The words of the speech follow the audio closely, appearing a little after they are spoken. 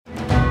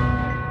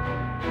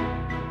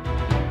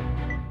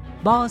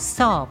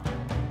بازتاب،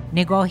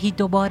 نگاهی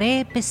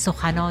دوباره به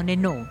سخنان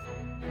نو.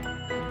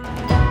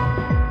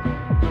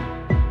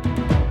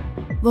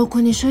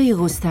 واکنش‌های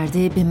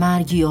گسترده به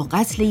مرگ یا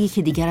قتل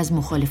یکی دیگر از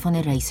مخالفان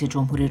رئیس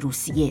جمهور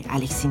روسیه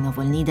الکسی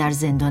ناوالنی در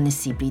زندان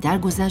سپری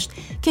درگذشت،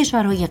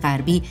 کشورهای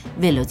غربی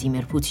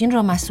ولادیمیر پوتین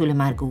را مسئول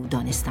مرگ او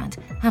دانستند.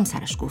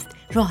 همسرش گفت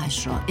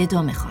راهش را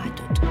ادامه خواهد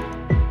داد.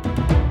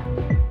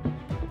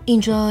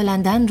 اینجا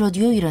لندن،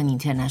 رادیو ایران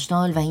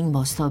اینترنشنال و این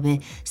بازتاب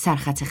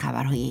سرخط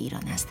خبرهای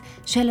ایران است.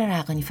 شلر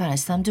حقانی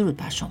فرستم، درود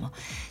بر شما.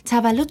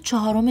 تولد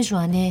 4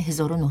 ژوئن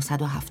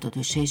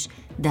 1976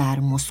 در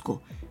مسکو.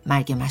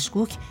 مرگ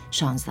مشکوک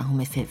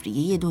 16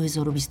 فوریه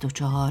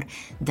 2024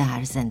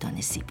 در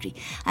زندان سپری.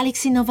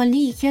 الکسی ناوالنی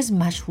یکی از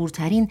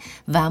مشهورترین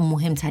و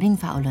مهمترین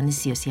فعالان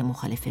سیاسی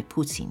مخالف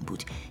پوتین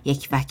بود.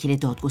 یک وکیل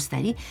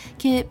دادگستری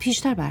که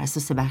پیشتر بر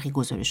اساس برخی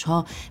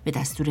گزارش‌ها به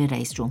دستور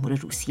رئیس جمهور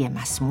روسیه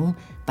مسموم،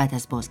 بعد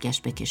از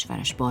بازگشت به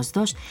کشورش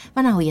بازداشت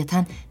و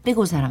نهایتاً به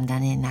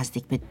گذراندن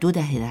نزدیک به 2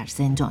 دهه در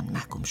زندان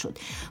محکوم شد.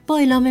 با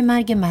اعلام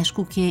مرگ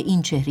مشکوک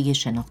این چهره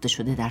شناخته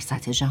شده در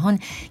سطح جهان،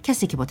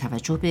 کسی که با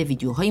توجه به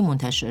ویدیوهای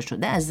منتشر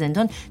شده از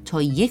زندان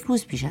تا 1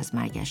 روز پیش از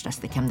مرگش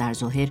دست کم در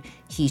ظاهر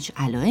هیچ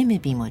علائم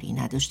بیماری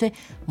نداشته،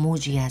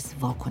 موجی از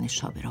واکنش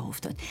ها به راه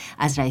افتاد.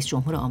 از رئیس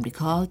جمهور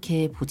آمریکا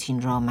که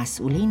پوتین را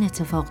مسئول این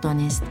اتفاق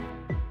دانست: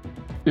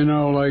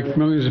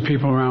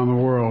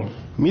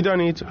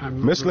 میدانید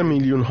مثل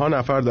میلیون ها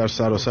نفر در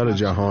سراسر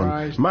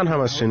جهان من هم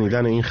از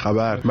شنیدن این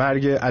خبر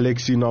مرگ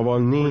الکسی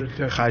ناوالنی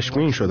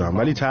خشمگین شدم،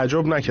 ولی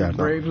تعجب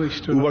نکردم.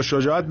 او با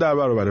شجاعت در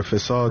برابر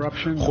فساد،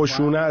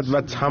 خشونت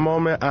و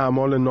تمام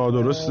اعمال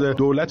نادرست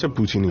دولت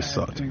پوتین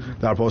ایستاد.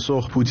 در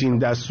پاسخ پوتین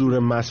دستور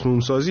مسموم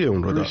سازی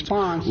اون را داد.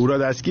 او را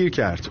دستگیر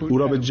کرد، او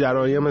را به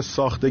جرایم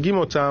ساختگی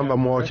متهم و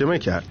محاکمه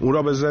کرد، او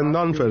را به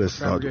زندان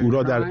فرستاد، او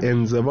را در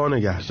انزوا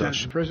نگه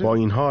داشت. با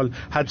این حال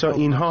حتی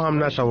اینها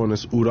هم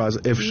نتوانست او را از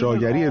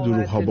افشاگری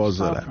دروغ‌ها باز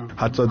دارد.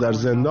 حتی در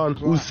زندان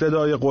او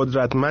صدای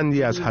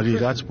قدرتمندی از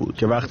حقیقت بود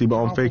که وقتی به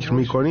آن فکر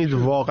می‌کنید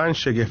واقعا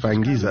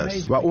شگفت‌انگیز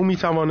است. و او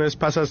می‌توانست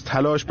پس از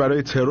تلاش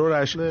برای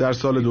ترورش در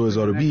سال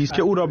 2020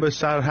 که او را به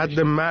سرحد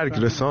مرگ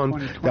رساند،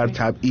 در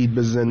تبعید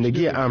به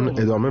زندگی امن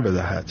ادامه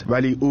بدهد.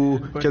 ولی او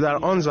که در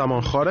آن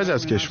زمان خارج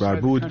از کشور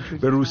بود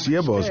به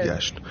روسیه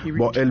بازگشت،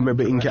 با علم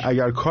به اینکه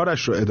اگر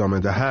کارش را ادامه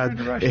دهد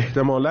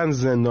احتمالاً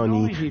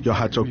زندانی یا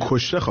حتی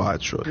کشته خواهد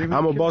شد.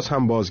 اما باز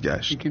هم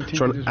بازگشت،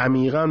 چون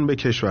عمیقاً به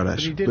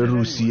کشورش، به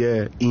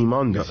روسیه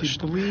ایمان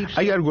داشت.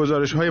 اگر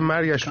گزارش‌های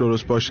مرگش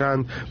درست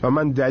باشند و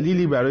من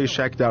دلیلی برای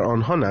شک در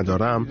آنها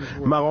ندارم،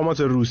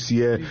 مقامات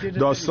روسیه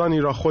داستانی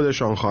را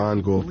خودشان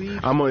خواهند گفت.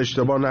 اما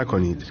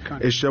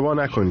اشتباه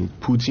نکنید.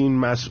 پوتین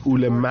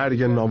مسئول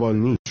مرگ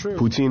ناوالنی.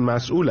 پوتین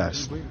مسئول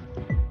است.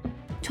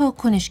 تا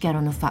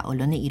کنشگران و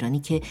فعالان ایرانی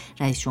که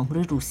رئیس جمهور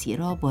روسیه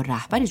را با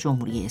رهبر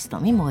جمهوری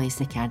اسلامی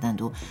مقایسه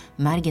کردند و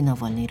مرگ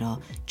ناوالنی را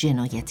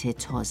جنایت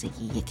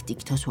تازگی یک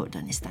دیکتاتور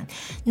دانستند.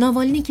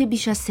 ناوالنی که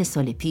بیش از 3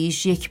 سال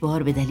پیش یک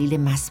بار به دلیل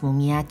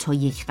مسمومیت تا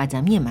 1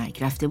 قدمی مرگ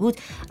رفته بود،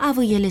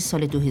 اوایل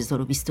سال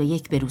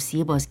 2021 به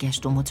روسیه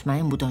بازگشت و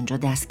مطمئن بود آنجا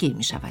دستگیر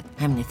می شود.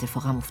 همین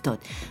اتفاق هم افتاد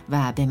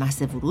و به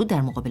محض ورود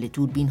در مقابل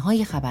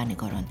دوربین‌های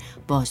خبرنگاران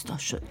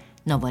بازداشت شد.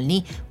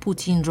 ناوالنی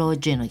پوتین را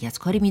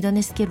جنایتکاری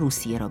می‌دانست که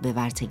روسیه را به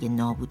ورطه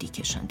نابودی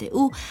کشانده.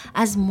 او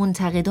از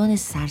منتقدان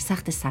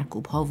سرسخت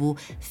سرکوب‌ها و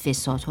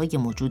فسادهای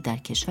موجود در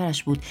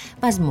کشورش بود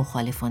و از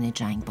مخالفان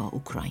جنگ با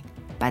اوکراین.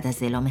 بعد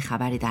از اعلام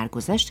خبر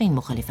درگذشت این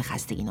مخالف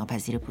خستگی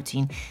ناپذیر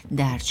پوتین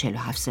در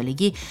 47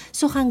 سالگی،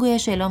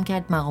 سخنگویش اعلام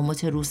کرد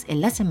مقامات روس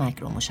علت مرگ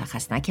را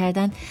مشخص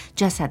نکردند،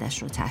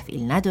 جسدش را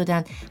تحویل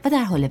ندادند و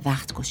در حال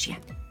وقت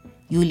کشی‌اند.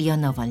 یولیا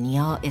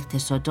ناوالنیا،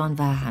 اقتصاددان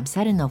و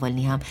همسر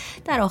ناوالنی، هم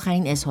در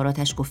آخرین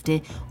اظهاراتش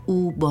گفته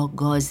او با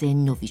گاز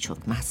نوویچوک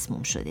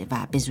مسموم شده و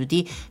به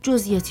زودی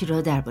جزئیاتی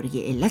را درباره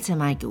علت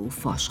مرگ او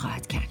فاش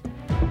خواهد کرد.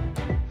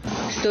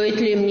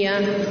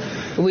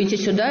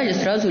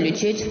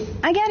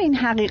 اگر این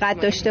حقیقت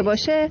داشته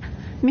باشه،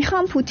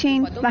 میخوام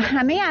پوتین و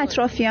همه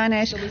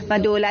اطرافیانش و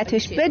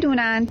دولتش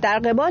بدونن در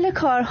قبال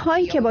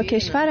کارهایی که با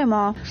کشور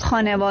ما،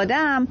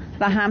 خانواده‌ام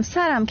و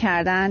همسرم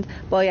کردند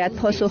باید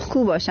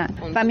پاسخگو باشن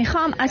و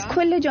میخوام از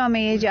کل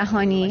جامعه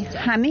جهانی،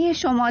 همه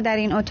شما در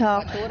این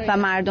اتاق و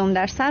مردم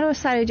در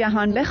سراسر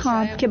جهان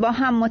بخوام که با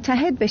هم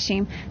متحد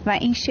بشیم و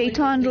این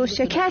شیطان رو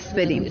شکست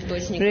بدیم.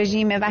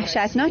 رژیم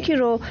وحشتناکی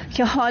رو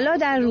که حالا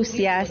در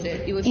روسیه است،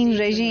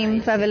 این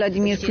رژیم و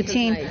ولادیمیر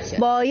پوتین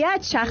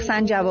باید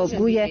شخصا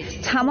جوابگوی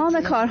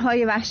تمام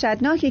کارهای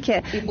وحشتناکی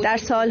که در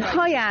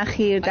سالهای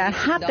اخیر در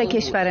حق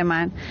کشور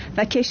من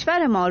و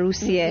کشور ما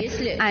روسیه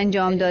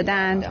انجام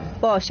دادند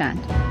باشند.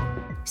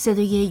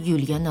 صدای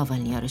یولیا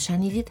ناوالنیا را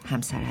شنیدید،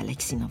 همسر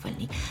الکسی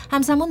ناوالنی.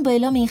 همزمان با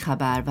اعلام این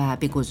خبر و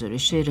به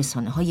گزارش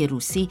رسانه‌های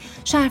روسی،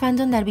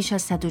 شهروندان در بیش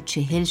از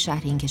 140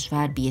 شهر این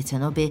کشور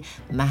بی‌اعتنا به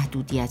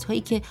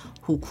محدودیت‌هایی که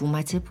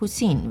حکومت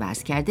پوتین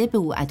وضع کرده به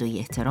او ادای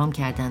احترام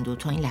کردند و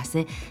تا این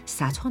لحظه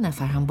صدها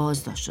نفر هم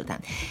بازداشت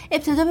شدند.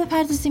 ابتدا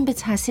بپردازیم به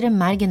تاثیر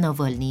مرگ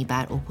ناوالنی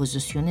بر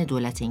اپوزیسیون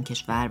دولت این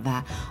کشور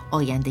و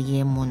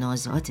آینده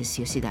منازعات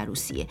سیاسی در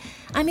روسیه.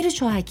 امیر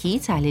چاهکی،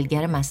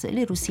 تحلیلگر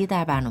مسائل روسیه،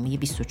 در برنامه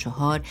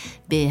 24 نهار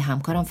به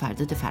همکارم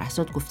فرداد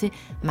فرهزاد گفته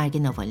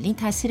مرگ ناوالنی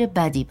تاثیر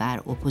بدی بر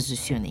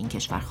اپوزیسیون این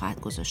کشور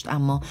خواهد گذاشت،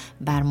 اما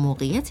بر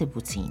موقعیت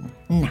پوتین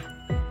نه.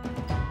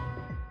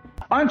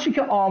 آنچه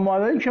که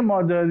آمارایی که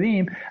ما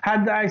داریم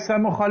حد اکثر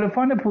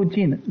مخالفان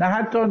پوتین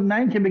نه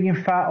اینکه بگیم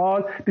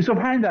فعال 25%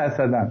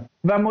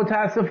 و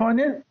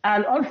متاسفانه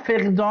الان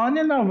فقدان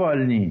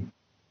ناوالنی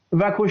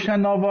و کشتن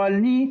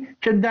ناوالنی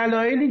که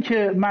دلایلی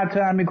که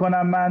مطرح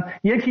میکنم من،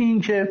 یکی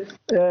این که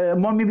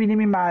ما میبینیم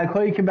این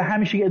مرگ‌هایی که به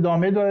همیشه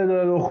ادامه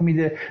داره رخ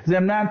میده.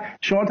 ضمناً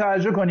شما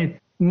توجه کنید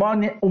ما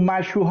اون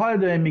مشهورها رو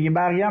داریم میگیم،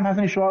 بقیه هم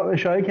هستن شما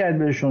اشاره کرد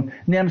بهشون،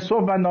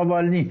 نمسوف و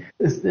ناوالنی،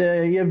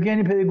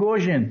 یوگنی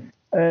پریگوژین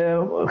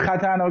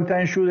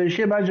خطرناکترین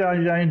شورشی بعد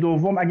جهانی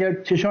دوم اگر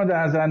چشمان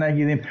در نظر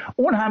نگیریم،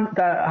 اون هم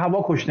در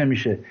هوا کشته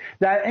میشه.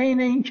 در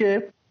عین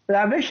اینکه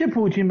روش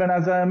پوتین به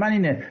نظر من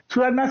اینه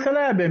صورت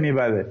مسئله رو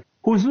بمیبره.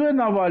 حضور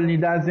ناوالنی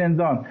در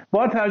زندان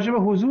با توجه به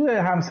حضور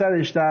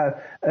همسرش در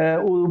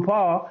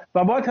اروپا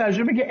و با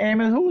توجه به که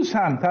امروز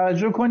هم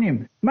توجه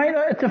کنیم، من این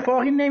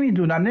اتفاقی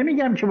نمیدونم،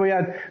 نمیگم که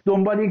باید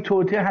دنبال یک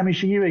توطئه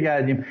همیشگی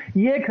بگردیم،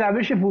 یک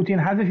روش پوتین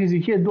حذف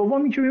فیزیکی.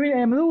 دومی که ببین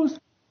امروز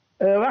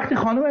وقتی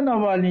خانم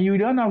ناوالنی،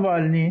 یولیا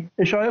ناوالنی،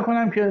 اشاره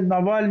کنم که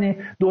ناوالنی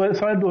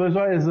سال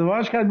 2000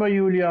 ازدواج کرد با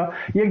یولیا،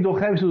 یک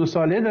دختر 22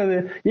 ساله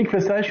داره، یک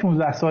پسر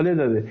 16 ساله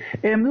داره.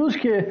 امروز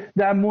که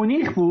در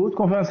مونیخ بود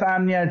کنفرانس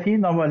امنیتی،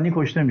 ناوالنی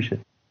کشته میشه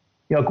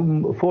یا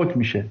فوت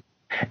میشه.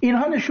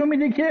 اینها نشون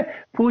میده که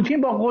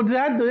پوتین با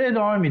قدرت داره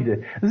ادامه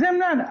میده.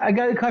 ضمناً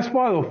اگر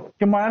کاسپاروف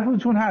که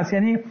معروفتون هست،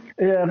 یعنی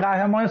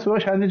قهرمان سوار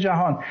شهید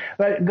جهان،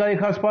 و گاری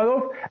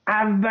کاسپاروف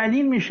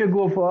اولین میشه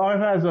گفت آقای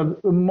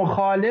فرهزاد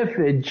مخالف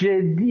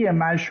جدی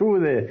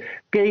مشهور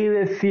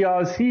غیر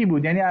سیاسی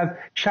بود، یعنی از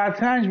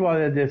شطرنج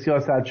وارد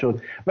سیاست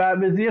شد و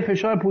به زیر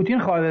فشار پوتین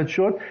خارج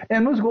شد.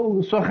 امروز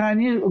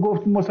سخنی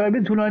گفت،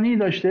 مصاحبه طولانی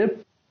داشته،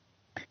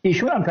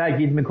 ایشون هم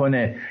تاکید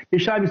میکنه که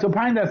شاید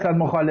 25%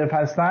 مخالف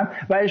هستن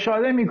و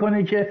اشاره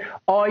میکنه که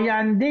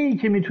آینده‌ای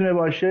که میتونه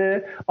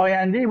باشه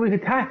آینده‌ای بود که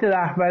تحت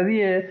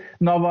رهبری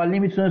ناوالنی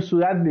میتونه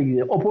صورت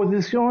بگیره.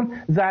 اپوزیسیون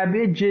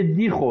ضربه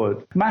جدی خورد.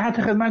 من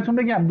حتی خدمتتون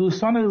بگم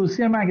دوستان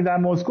روسی من که در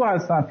مسکو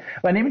هستن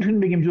و نمیتونیم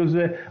بگیم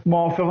جزو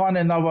موافقان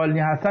ناوالنی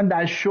هستن،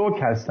 در شوک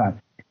هستن.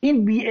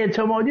 این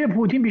بی‌اعتمادی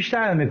پوتین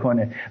بیشتر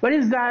میکنه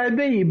ولی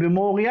ضربه‌ای به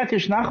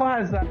موقعیتش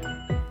نخواهد زد.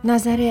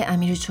 نظر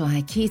امیر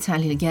چوحکی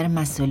تحلیلگر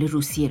مسائل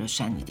روسیه را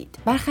شنیدید.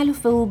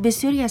 برخلاف او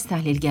بسیاری از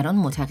تحلیلگران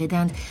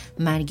معتقدند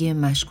مرگ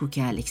مشکوک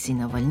الکسی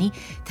ناوالنی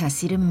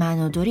تاثیر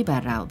معناداری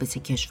بر روابط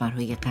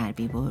کشورهای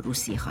غربی با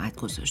روسیه خواهد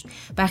گذاشت.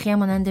 برخی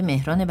مانند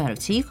مهران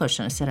براتی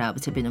کارشناس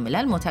روابط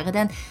بین‌الملل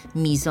معتقدند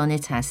میزان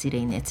تاثیر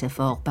این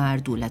اتفاق بر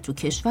دولت و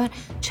کشور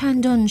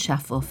چندان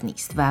شفاف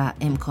نیست و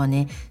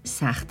امکان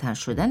سخت‌تر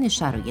شدن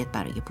شرایط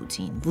برای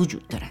پوتین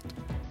وجود دارد.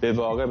 به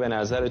واقع به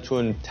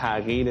نظرتون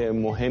تغییر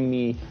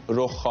مهمی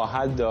رخ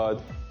خواهد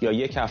داد یا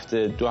یک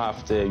هفته، 2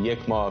 هفته، 1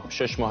 ماه،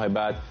 6 ماه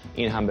بعد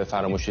این هم به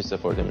فراموشی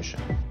سپرده میشه؟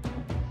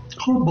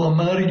 خب با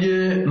مرگ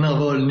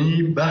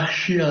ناوالنی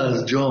بخشی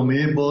از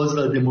جامعه باز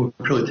و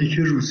دموکراتیک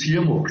روسیه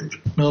مرد.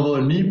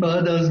 ناوالنی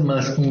بعد از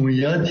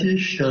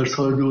محکومیتش در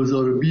سال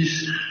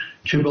 2020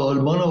 که به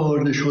آلمان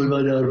آورده شد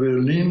و در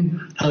برلین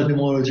تحت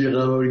مراجعه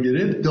قرار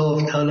گرفت،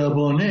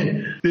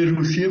 داوطلبانه به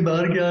روسیه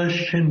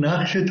برگشت که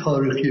نقش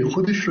تاریخی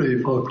خودش رو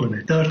ایفا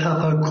کنه. در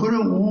تفکر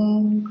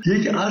او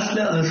یک اصل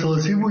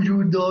اساسی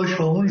وجود داشت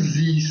و اون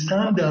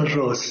زیستن در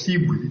راستی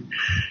بود.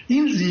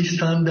 این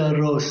زیستن در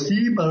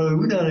راستی برای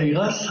او در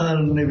حقیقت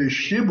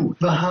سرنوشته بود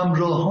و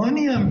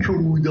همراهانی هم که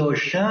او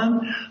داشتن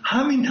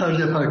همین طرز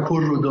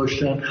تفکر رو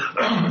داشتن.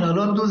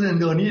 الان 2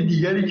 زندانی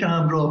دیگری که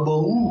همراه با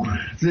او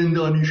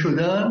زندانی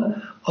شدن،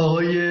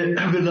 آقای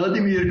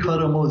ولادیمیر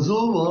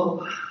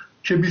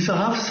که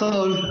 27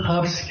 سال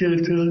حبس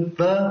گرفت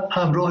و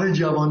همراه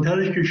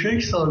جوانترش که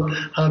 6 سال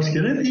حبس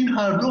گرفت، این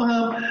هر دو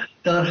هم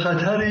در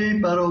خطری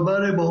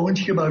برابر با اون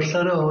که بر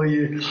سر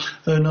آقای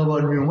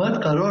ناوالنی اومد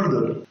قرار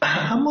داره.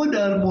 اما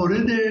در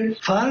مورد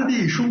فرد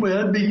ایشون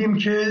باید بگیم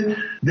که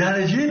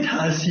درجه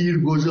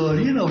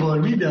تاثیرگذاری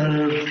ناوالنی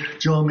در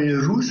جامعه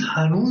روس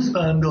هنوز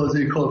به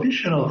اندازه کافی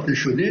شناخته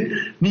شده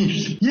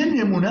نیست. یه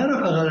نمونه رو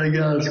فقط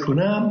اگر عرض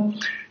کنم،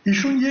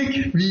 ایشون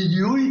یک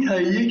ویدیویی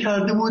تهیه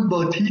کرده بود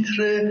با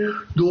تیتر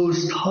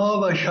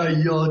دوستها و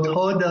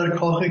شیادها در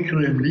کاخ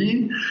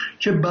کرملین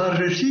که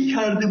بررسی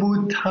کرده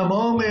بود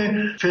تمام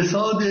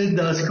فساد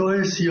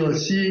دستگاه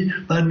سیاسی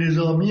و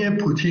نظامی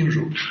پوتین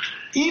رو.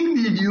 این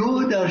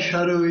ویدیو در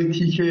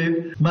شرایطی که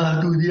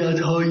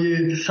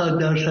محدودیت‌های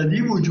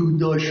 100% وجود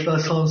داشت و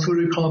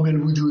سانسور کامل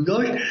وجود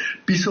داشت،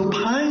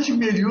 25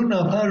 میلیون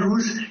نفر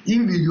روس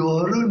این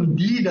ویدیوها رو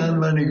دیدن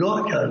و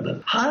نگاه کردن.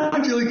 هر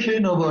جا که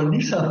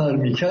ناوالنی سفر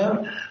میکرد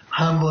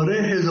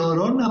همواره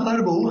هزاران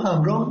نفر با او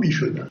همراه می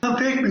شدن. من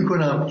فکر می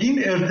کنم این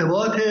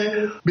ارتباط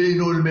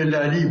بین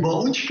المللی با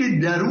اون چی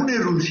که درون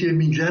روسیه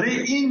میگذره،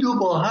 این دو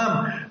با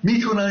هم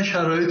میتونن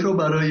شرایط رو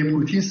برای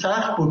پوتین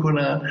سخت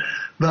بکنن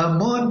و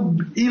ما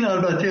این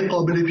البته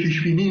قابل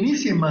پیش بینی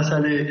نیست این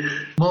مسئله.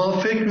 ما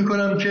فکر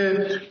میکنم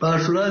که بر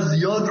صورت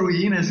زیاد روی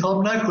این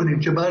حساب نکنیم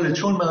که بله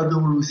چون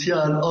مردم روسیه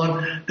الان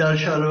در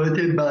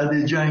شرایط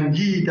بعد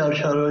جنگی، در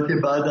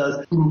شرایط بعد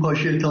از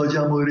فروپاشی تا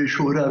جمهوری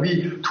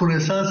شوروی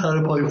تونستن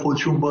سر پای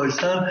خودشون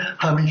بایستن،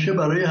 همیشه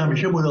برای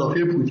همیشه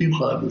مدافع پوتین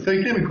خواهد بود.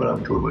 فکر نمی‌کنم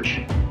اینطور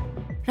باشه.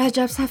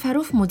 رجب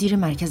سفروف مدیر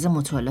مرکز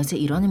مطالعات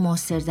ایران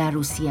معاصر در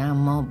روسیه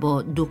اما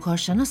با دو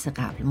کارشناس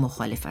قبل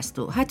مخالف است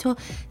و حتی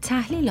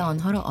تحلیل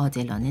آنها را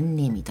عادلانه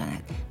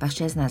نمی‌داند.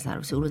 بخشی از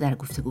نظرات او را در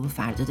گفتگو با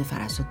فرداد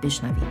فرساد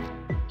بشنوید.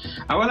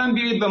 اولا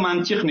بیایید به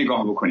منطق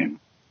نگاه بکنیم.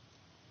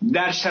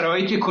 در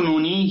شرایط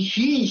کنونی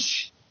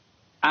هیچ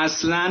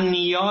اصلا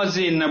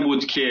نیازی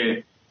نبود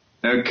که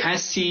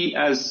کسی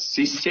از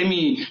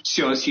سیستمی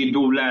سیاسی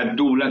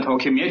دولت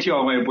حاکمیتی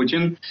آقای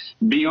پوتین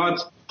بیاد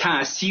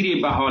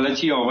تأثیری به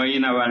حالتی آقای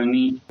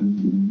ناوالنی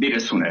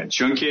برسونه،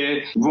 چون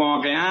که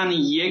واقعا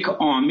یک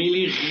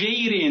عامل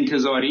غیر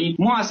انتظاری،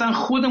 ما اصلا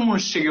خودمون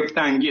شگفت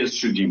انگیز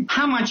شدیم.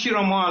 همه چی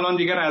را ما الان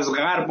دیگر از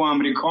غرب و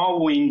آمریکا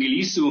و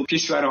انگلیس و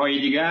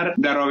کشورهای دیگر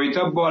در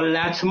رابطه با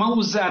لطمه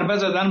و ضربه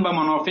زدن به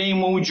منافع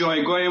ما و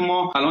جایگاه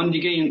ما الان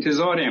دیگه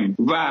انتظاریم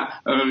و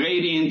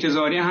غیر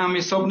انتظاری هم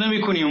حساب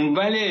نمی کنیم.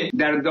 ولی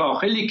در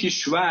داخل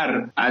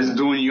کشور از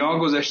دنیا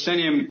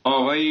گذشتن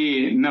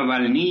آقای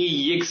ناوالنی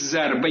یک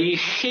ضربه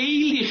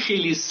خیلی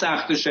خیلی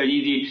سخت و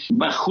شدیدی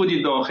به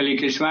خود داخل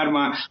کشور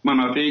و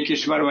منافع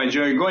کشور و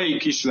جایگاه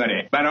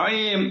کشوره.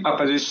 برای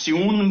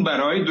اپوزیسیون،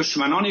 برای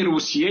دشمنان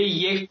روسیه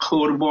یک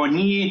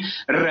قربانی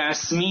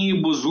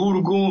رسمی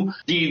بزرگ و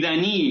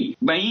دیدنی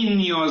به این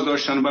نیاز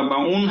داشتن و به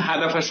اون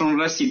هدفشون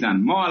رسیدن.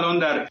 ما الان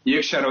در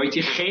یک شرایط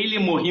خیلی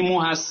مهم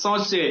و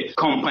حساس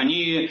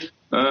کمپانی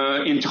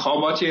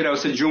انتخابات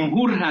رئیس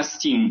جمهور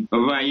هستیم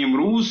و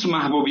امروز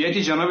محبوبیت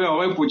جناب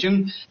آقای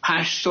پوتین 82%.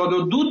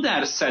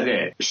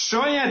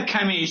 شاید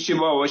کمی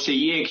اشتباه باشه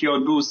 1 یا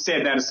 2 3%،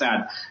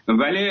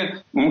 ولی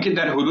ممکن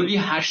در حدود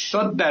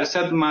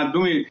 80%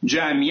 مردم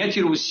جمعیت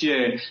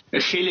روسیه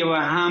خیلی و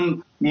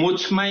هم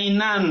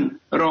مطمئناً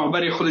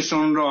راهبر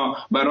خودشون را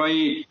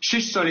برای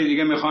 6 سال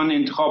دیگه میخوان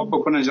انتخاب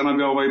بکنن جناب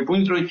آقای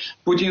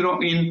پوتین رو.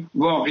 این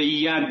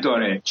واقعیت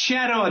داره.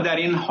 چرا در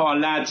این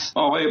حالت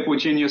آقای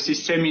پوتین یا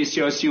سیستم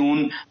سیاسی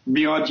اون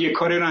بیاد یک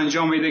کاری رو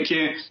انجام بده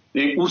که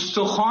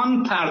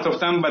استخوان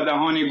پرتافتن به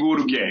دهان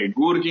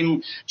گرگ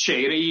این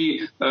چهره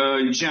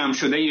جمع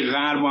شده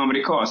غرب و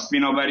آمریکا است.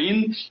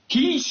 بنابراین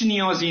هیچ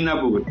نیازی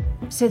نبود.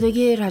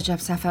 صدای رجب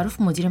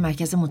سفروف مدیر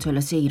مرکز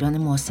مطالعات ایران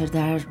معاصر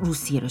در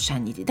روسیه رو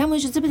شنیدید. اما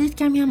اجازه بدید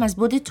کمی هم از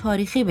بعد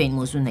تاریخی به این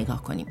موضوع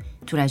نگاه کنیم.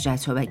 تورج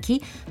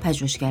اتابکی،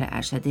 پژوهشگر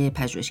ارشد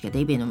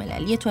پژوهشکده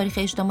بین‌المللی تاریخ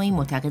اجتماعی،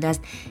 معتقد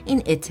است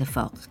این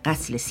اتفاق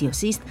قتل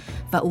سیاسی است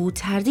و او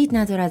تردید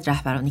ندارد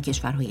رهبران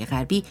کشورهای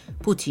غربی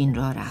پوتین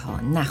را رها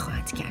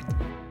نخواهند کرد.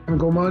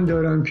 گمان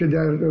دارم که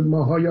در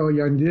ماه‌های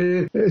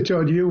آینده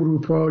اتحادیه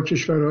اروپا،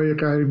 کشورهای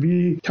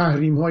غربی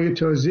تحریم‌های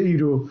تازه‌ای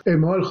رو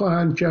اعمال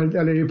خواهند کرد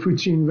علیه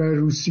پوتین و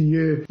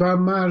روسیه و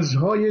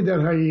مرزهای در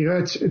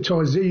حقیقت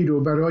تازه‌ای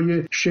رو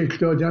برای شکل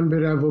دادن به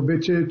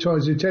روابط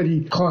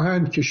تازه‌تری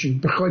خواهند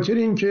کشید. به خاطر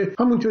اینکه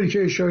همونطوری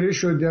که اشاره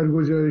شد در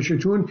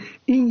گزارشتون،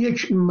 این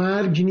یک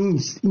مرگ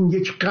نیست، این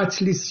یک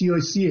قتل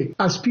سیاسیه.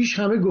 از پیش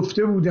همه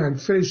گفته بودند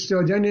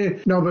فرستادن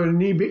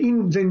ناوالنی به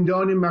این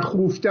زندان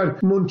مخوف در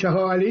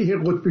منتهی علیه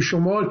قطب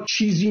شمال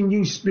چیزی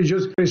نیست به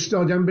جز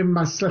فرستادن به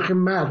مسلخ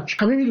مرگ.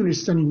 همه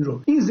میدونستن این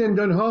رو. این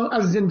زندان‌ها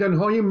از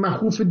زندان‌های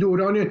مخوف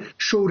دوران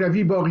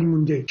شوروی باقی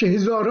مونده که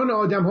هزاران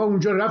آدم‌ها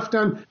اونجا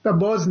رفتن و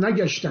باز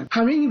نگشتن.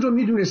 همه این رو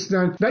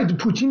میدونستن و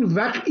پوتین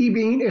وقعی به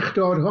این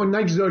اخطارها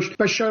نگذاشت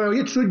و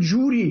شرایط رو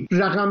جوری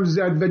رقم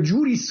زد و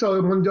جوری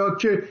سامان داد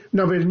که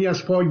ناوالنی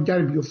از پای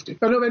در بیفته.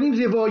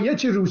 بنابراین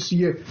روایت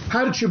روسیه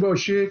هر چه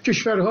باشه،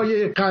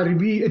 کشورهای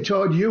غربی،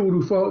 اتحادیه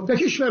اروپا و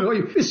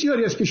کشورهای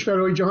بسیاری از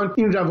کشورهای جهان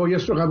این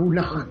روایت رو قبول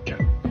نخواهند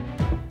کرد.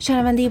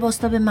 شنونده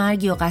بازتاب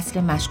مرگ یا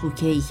قتل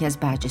مشکوکی یکی از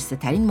برجسته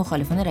ترین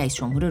مخالفان رئیس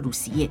جمهور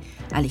روسیه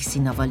الکسی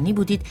ناوالنی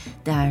بودید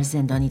در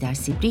زندانی در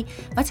سپری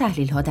و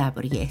تحلیل ها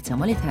درباره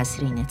احتمال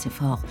تاثیر این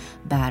اتفاق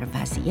بر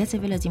وضعیت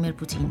ولادیمیر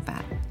پوتین و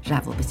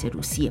روابط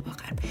روسیه با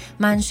غرب.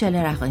 من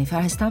شله رحقانی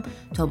هستم.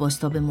 تا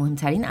بازتاب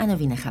مهمترین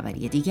عناوین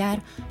خبری دیگر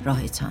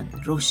راهتان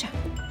روشن.